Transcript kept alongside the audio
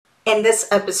In this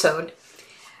episode,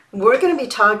 we're going to be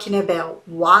talking about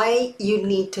why you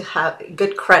need to have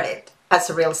good credit as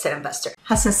a real estate investor.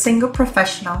 As a single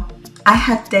professional, I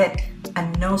had debt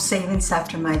and no savings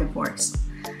after my divorce.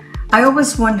 I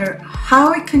always wonder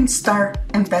how I can start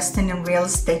investing in real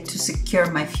estate to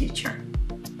secure my future.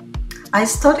 I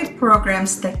studied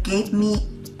programs that gave me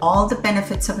all the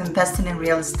benefits of investing in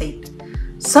real estate.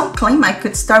 Some claim I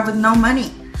could start with no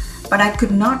money, but I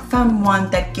could not find one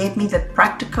that gave me the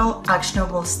practical,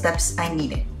 actionable steps I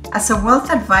needed. As a wealth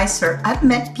advisor, I've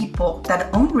met people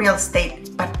that own real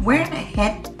estate but weren't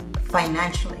ahead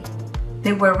financially.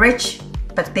 They were rich,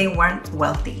 but they weren't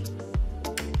wealthy.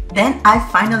 Then I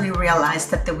finally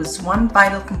realized that there was one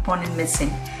vital component missing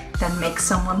that makes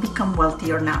someone become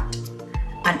wealthy or not.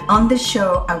 And on the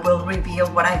show, I will reveal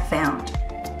what I found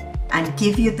and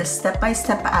give you the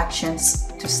step-by-step actions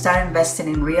to start investing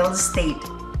in real estate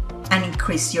and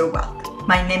increase your wealth.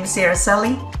 My name is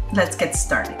Araceli. Let's get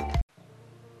started.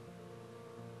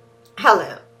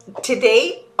 Hello.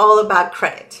 Today, all about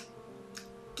credit.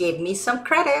 Give me some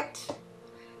credit.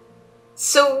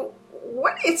 So,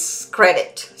 what is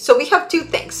credit? So we have two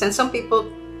things, and some people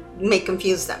may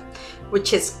confuse them,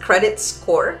 which is credit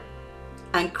score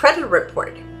and credit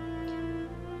report.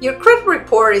 Your credit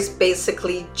report is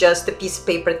basically just a piece of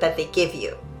paper that they give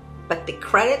you, but the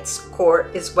credit score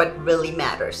is what really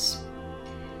matters.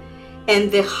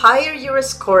 And the higher your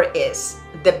score is,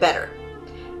 the better.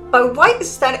 But why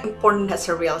is that important as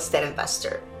a real estate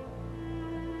investor?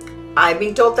 I've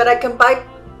been told that I can buy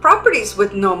properties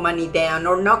with no money down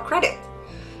or no credit.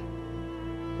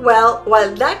 Well,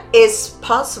 while that is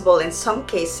possible in some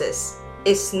cases,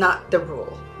 it's not the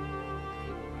rule.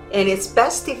 And it's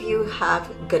best if you have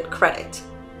good credit.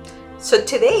 So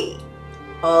today,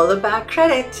 all about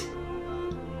credit.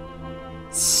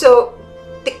 So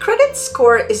the credit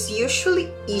score is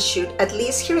usually issued, at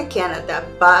least here in Canada,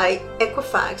 by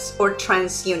Equifax or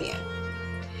TransUnion.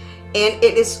 And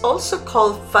it is also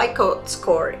called FICO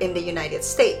score in the United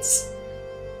States.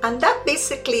 And that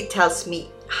basically tells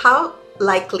me how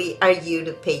likely are you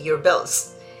to pay your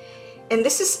bills. And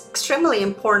this is extremely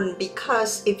important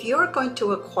because if you're going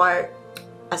to acquire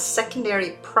a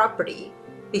secondary property,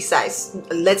 besides,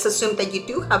 let's assume that you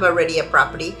do have already a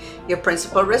property, your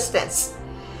principal residence.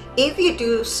 If you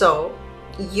do so,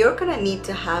 you're going to need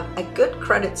to have a good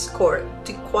credit score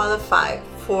to qualify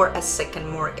for a second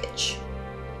mortgage.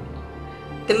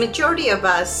 The majority of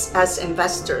us as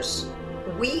investors,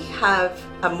 we have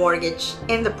a mortgage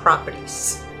in the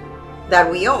properties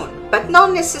that we own, but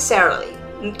not necessarily.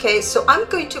 Okay, so I'm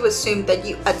going to assume that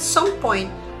you at some point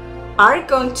are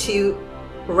going to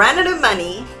run out of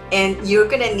money and you're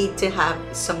going to need to have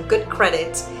some good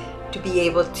credit to be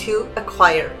able to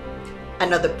acquire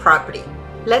another property.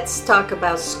 Let's talk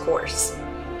about scores.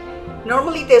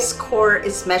 Normally this score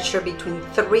is measured between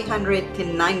 300 to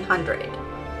 900.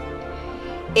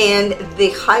 And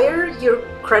the higher your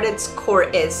credit score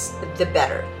is, the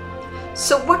better.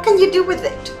 So what can you do with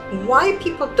it? Why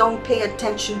people don't pay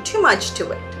attention too much to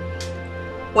it?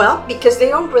 Well, because they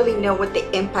don't really know what the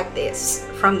impact is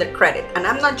from the credit. And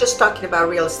I'm not just talking about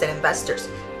real estate investors,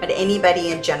 but anybody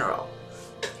in general.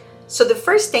 So the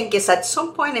first thing is at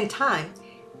some point in time,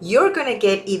 you're going to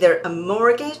get either a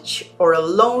mortgage or a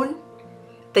loan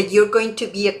that you're going to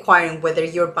be acquiring, whether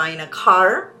you're buying a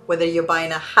car, whether you're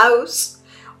buying a house,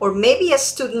 or maybe a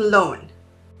student loan.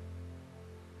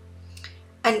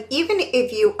 And even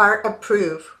if you are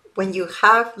approved when you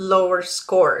have lower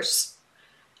scores,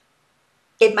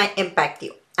 it might impact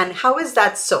you. And how is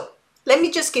that so? Let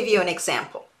me just give you an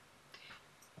example.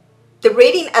 The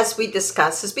rating, as we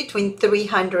discussed, is between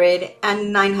 300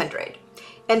 and 900.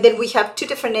 And then we have two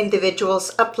different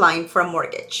individuals applying for a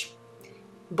mortgage.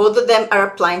 Both of them are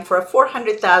applying for a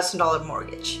 $400,000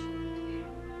 mortgage.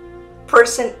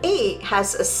 Person A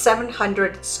has a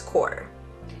 700 score.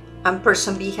 And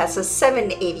person B has a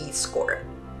 780 score.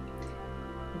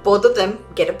 Both of them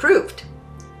get approved.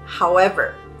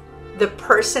 However, the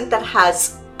person that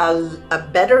has a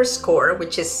better score,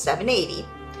 which is 780,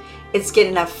 is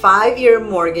getting a 5-year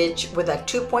mortgage with a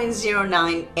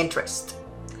 2.09 interest.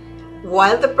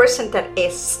 While the person that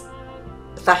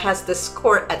has the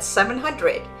score at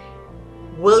 700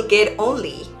 will get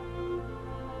only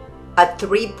a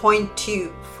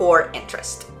 3.24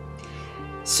 interest.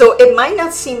 So it might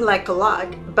not seem like a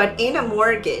lot, but in a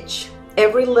mortgage,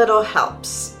 every little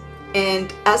helps.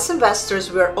 And as investors,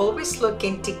 we're always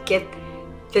looking to get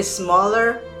the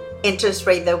smaller interest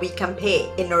rate that we can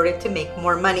pay in order to make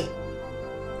more money.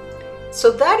 So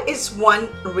that is one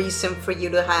reason for you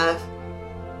to have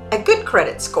a good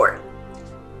credit score.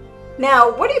 Now,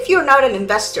 what if you're not an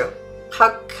investor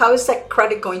how is that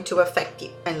credit going to affect you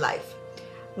in life?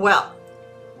 Well,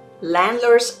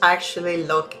 landlords actually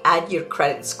look at your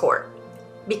credit score,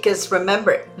 because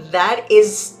remember, that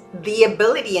is the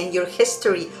ability and your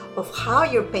history of how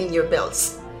you're paying your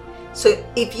bills. So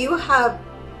if you have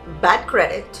bad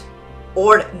credit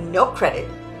or no credit,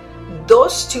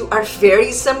 those two are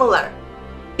very similar,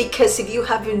 because if you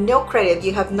have no credit,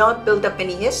 you have not built up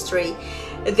any history,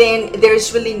 then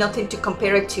there's really nothing to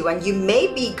compare it to, and you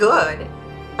may be good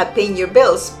at paying your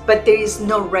bills, but there is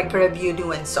no record of you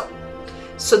doing so.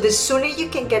 So the sooner you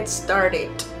can get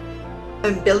started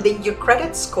in building your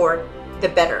credit score, the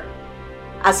better.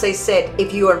 As I said,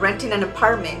 if you are renting an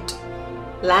apartment,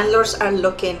 landlords are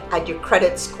looking at your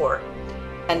credit score,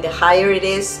 and the higher it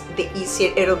is, the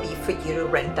easier it'll be for you to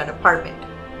rent that apartment.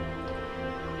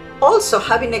 Also,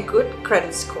 having a good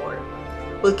credit score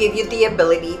will give you the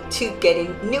ability to get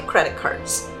in new credit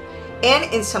cards.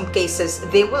 And in some cases,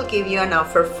 they will give you an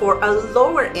offer for a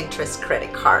lower interest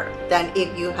credit card than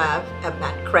if you have a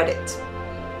bad credit.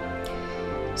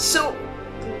 So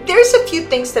there's a few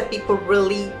things that people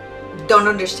really don't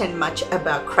understand much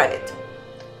about credit.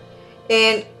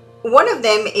 And one of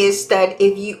them is that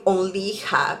if you only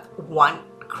have one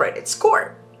credit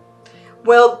score.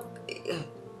 Well,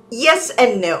 yes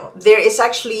and no. There is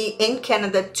actually in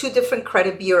Canada 2 different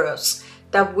credit bureaus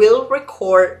that will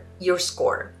record your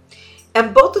score.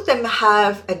 And both of them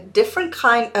have a different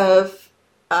kind of,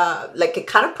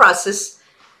 process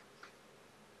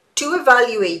to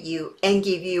evaluate you and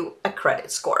give you a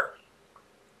credit score.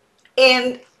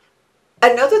 And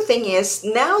another thing is,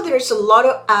 now there's a lot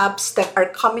of apps that are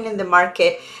coming in the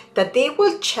market that they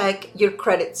will check your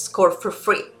credit score for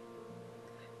free.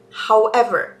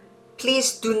 However,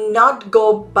 please do not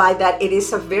go by that. It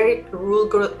is a very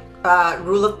rule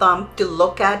of thumb to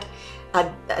look at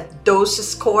those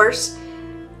scores.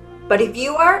 But if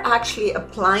you are actually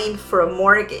applying for a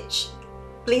mortgage,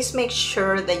 please make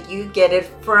sure that you get it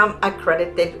from a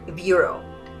accredited bureau,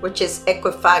 which is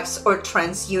Equifax or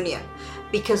TransUnion,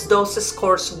 because those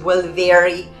scores will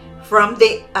vary from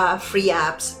the free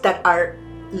apps that are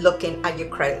looking at your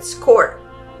credit score.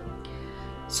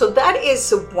 So that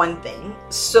is one thing.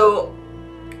 So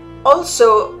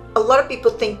also, a lot of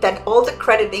people think that all the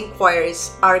credit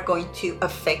inquiries are going to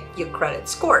affect your credit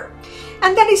score.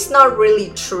 And that is not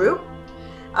really true.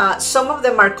 Some of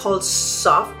them are called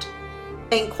soft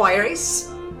inquiries,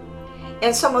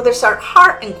 and some others are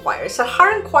hard inquiries. A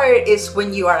hard inquiry is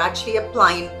when you are actually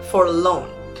applying for a loan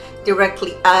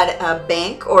directly at a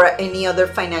bank or any other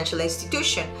financial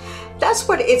institution. That's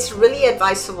what it's really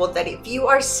advisable, that if you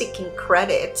are seeking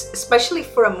credit, especially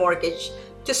for a mortgage,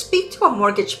 to speak to a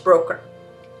mortgage broker.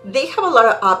 They have a lot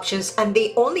of options, and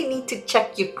they only need to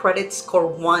check your credit score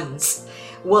once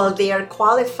while they are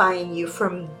qualifying you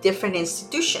from different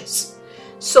institutions.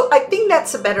 So I think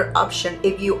that's a better option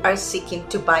if you are seeking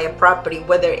to buy a property,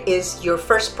 whether it is your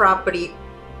first property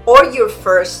or your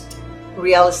first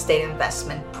real estate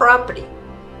investment property.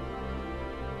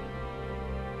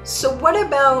 So what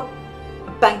about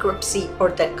bankruptcy or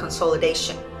debt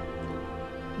consolidation?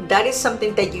 That is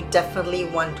something that you definitely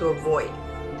want to avoid,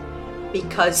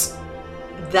 because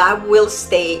that will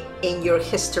stay in your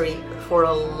history for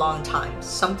a long time,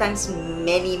 sometimes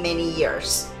many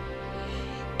years.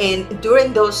 And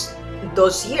during those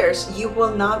years, you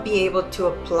will not be able to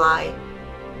apply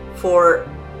for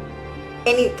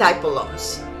any type of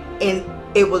loans, and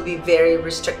it will be very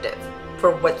restrictive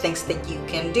for what things that you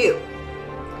can do.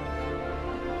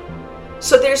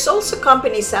 So there's also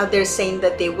companies out there saying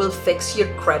that they will fix your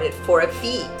credit for a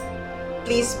fee.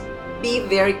 Please be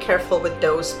very careful with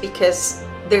those, because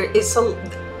there is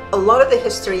a lot of the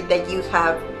history that you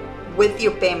have with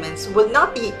your payments will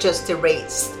not be just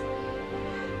erased.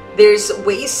 There's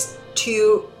ways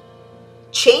to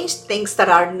change things that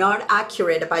are not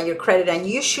accurate about your credit, and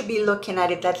you should be looking at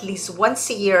it at least once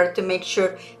a year to make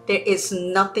sure there is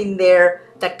nothing there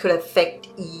that could affect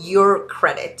your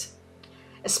credit.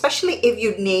 Especially if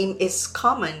your name is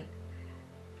common.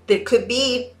 There could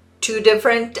be 2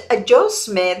 different Joe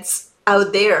Smiths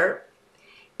out there,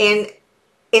 and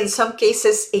in some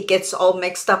cases it gets all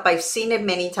mixed up. I've seen it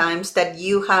many times that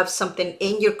you have something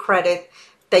in your credit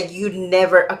that you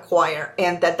never acquire,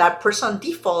 and that person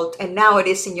default, and now it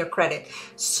is in your credit.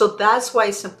 So that's why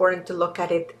it's important to look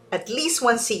at it at least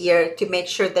once a year to make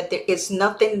sure that there is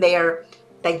nothing there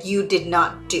that you did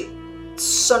not do.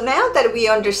 So now that we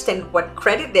understand what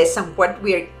credit is and what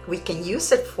we can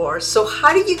use it for, so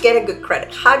how do you get a good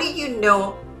credit? How do you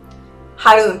know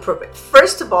how to improve it?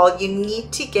 First of all, you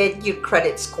need to get your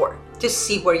credit score to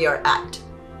see where you're at.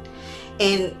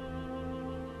 And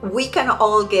we can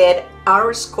all get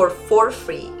our score for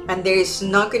free, and there is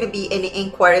not going to be any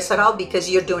inquiries at all because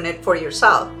you're doing it for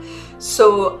yourself.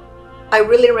 So I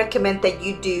really recommend that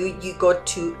you go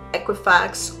to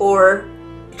Equifax or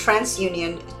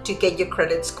TransUnion to get your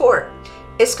credit score.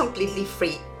 It's completely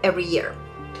free every year.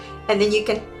 And then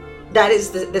that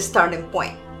is the starting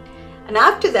point. And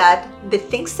after that, the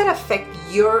things that affect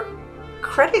your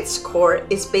credit score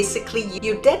is basically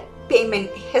your debt payment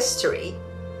history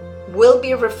will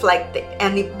be reflected,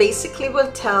 and it basically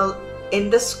will tell in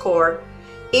the score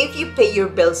if you pay your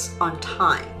bills on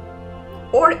time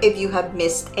or if you have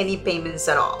missed any payments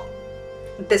at all.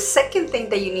 The second thing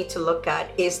that you need to look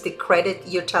at is the credit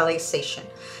utilization.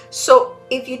 So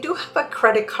if you do have a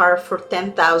credit card for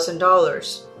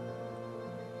 $10,000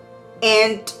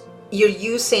 and you're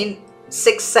using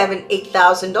 $6,000, $7,000,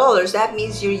 $8,000, that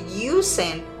means you're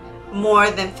using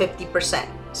more than 50%.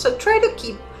 So try to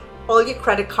keep all your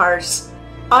credit cards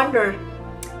under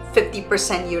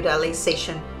 50%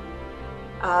 utilization.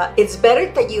 It's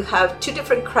better that you have two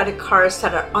different credit cards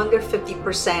that are under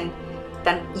 50%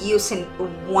 than using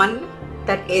one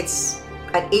that is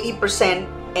at 80%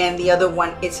 and the other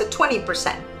one is at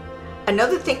 20%.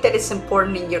 Another thing that is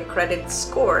important in your credit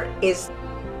score is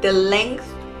the length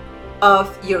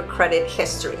of your credit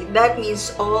history. That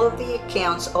means all of the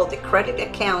accounts, all the credit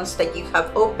accounts that you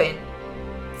have opened,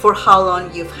 for how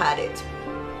long you've had it.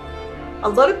 A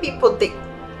lot of people,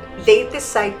 they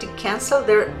decide to cancel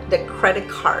the credit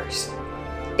cards.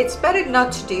 It's better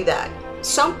not to do that.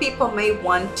 Some people may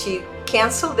want to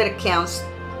cancel their accounts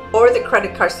or the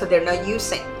credit cards that they're not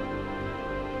using.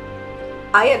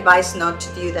 I advise not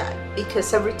to do that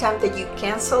because every time that you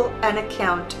cancel an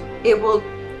account, it will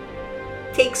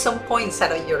take some points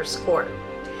out of your score.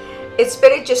 It's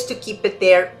better just to keep it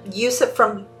there, use it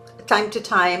from time to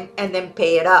time, and then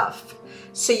pay it off.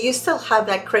 So you still have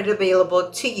that credit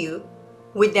available to you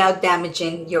without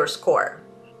damaging your score.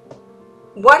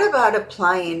 What about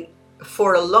applying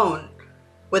for a loan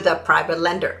with a private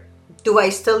lender? Do I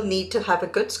still need to have a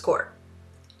good score?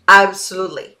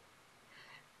 Absolutely.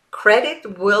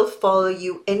 Credit will follow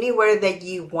you anywhere that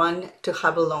you want to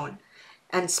have a loan.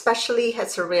 And especially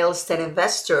as a real estate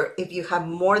investor, if you have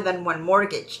more than one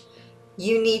mortgage,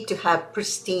 you need to have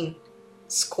pristine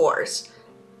scores,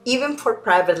 even for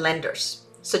private lenders.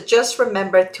 So just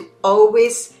remember to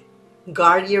always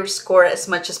guard your score as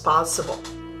much as possible.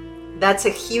 That's a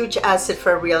huge asset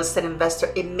for a real estate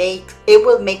investor. It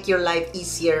will make your life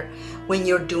easier when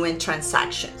you're doing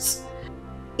transactions.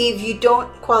 If you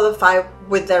don't qualify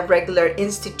with a regular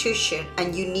institution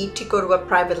and you need to go to a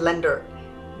private lender,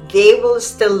 they will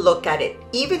still look at it.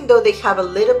 Even though they have a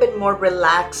little bit more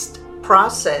relaxed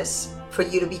process for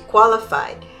you to be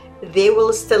qualified, they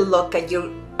will still look at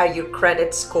your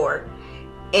credit score,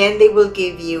 and they will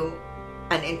give you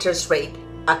an interest rate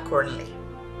accordingly.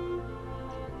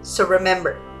 So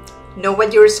remember, know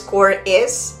what your score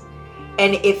is,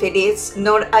 and if it is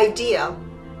not ideal,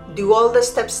 do all the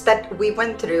steps that we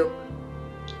went through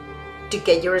to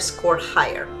get your score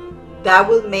higher. That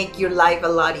will make your life a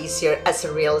lot easier as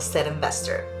a real estate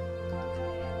investor.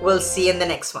 We'll see you in the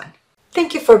next one.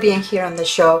 Thank you for being here on the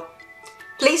show.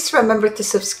 Please remember to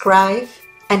subscribe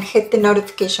and hit the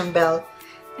notification bell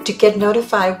to get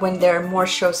notified when there are more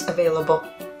shows available.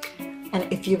 And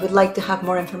if you would like to have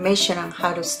more information on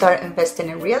how to start investing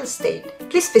in real estate,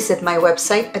 please visit my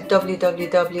website at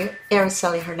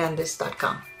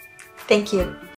www.aracelihernandez.com. Thank you.